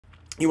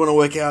you want to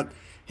work out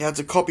how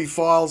to copy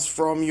files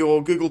from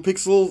your Google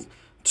Pixel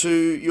to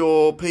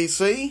your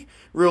PC.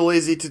 Real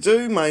easy to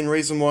do. Main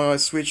reason why I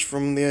switched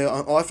from the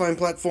iPhone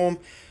platform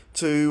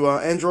to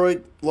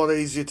Android. A lot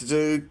easier to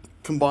do,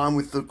 combined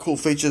with the cool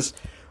features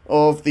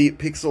of the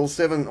Pixel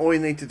 7. All you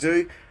need to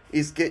do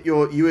is get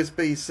your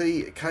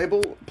USB-C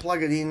cable,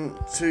 plug it in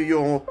to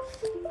your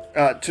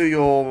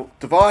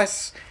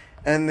device,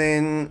 and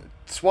then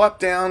swipe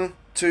down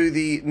to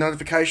the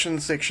notification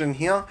section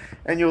here,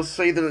 and you'll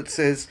see that it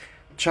says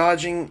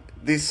charging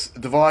this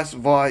device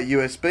via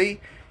USB.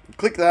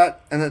 Click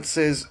that, and it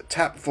says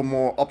tap for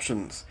more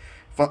options.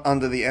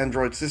 Under the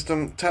Android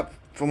system, tap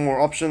for more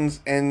options,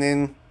 and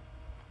then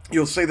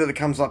you'll see that it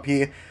comes up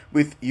here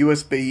with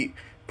USB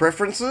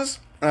preferences.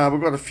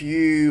 We've got a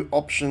few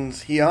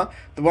options here.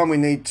 The one we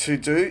need to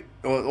do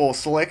or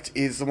select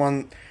is the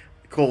one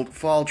called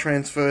File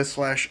Transfer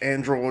 /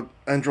 Android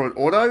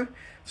Auto.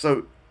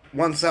 So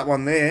once that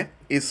one there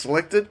is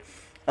selected,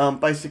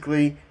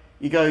 basically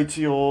you go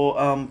to your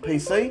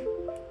PC,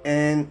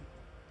 and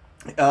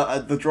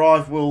the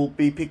drive will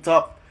be picked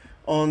up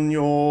on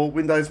your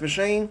Windows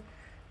machine,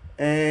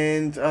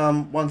 and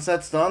once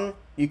that's done,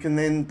 you can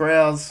then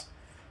browse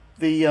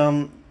the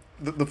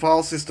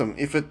file system.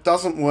 If it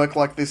doesn't work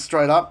like this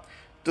straight up,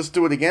 just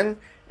do it again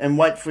and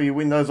wait for your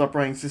Windows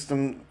operating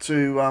system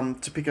to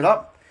pick it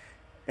up.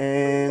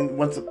 And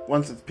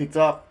once it's picked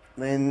up,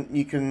 then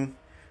you can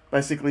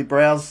basically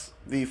browse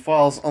the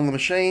files on the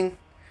machine.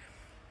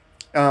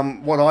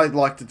 What I'd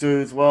like to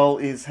do as well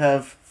is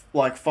have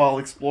like File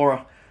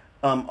Explorer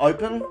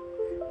open,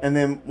 and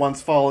then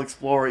once File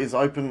Explorer is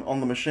open on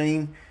the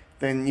machine,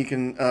 then you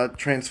can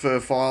transfer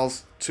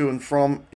files to and from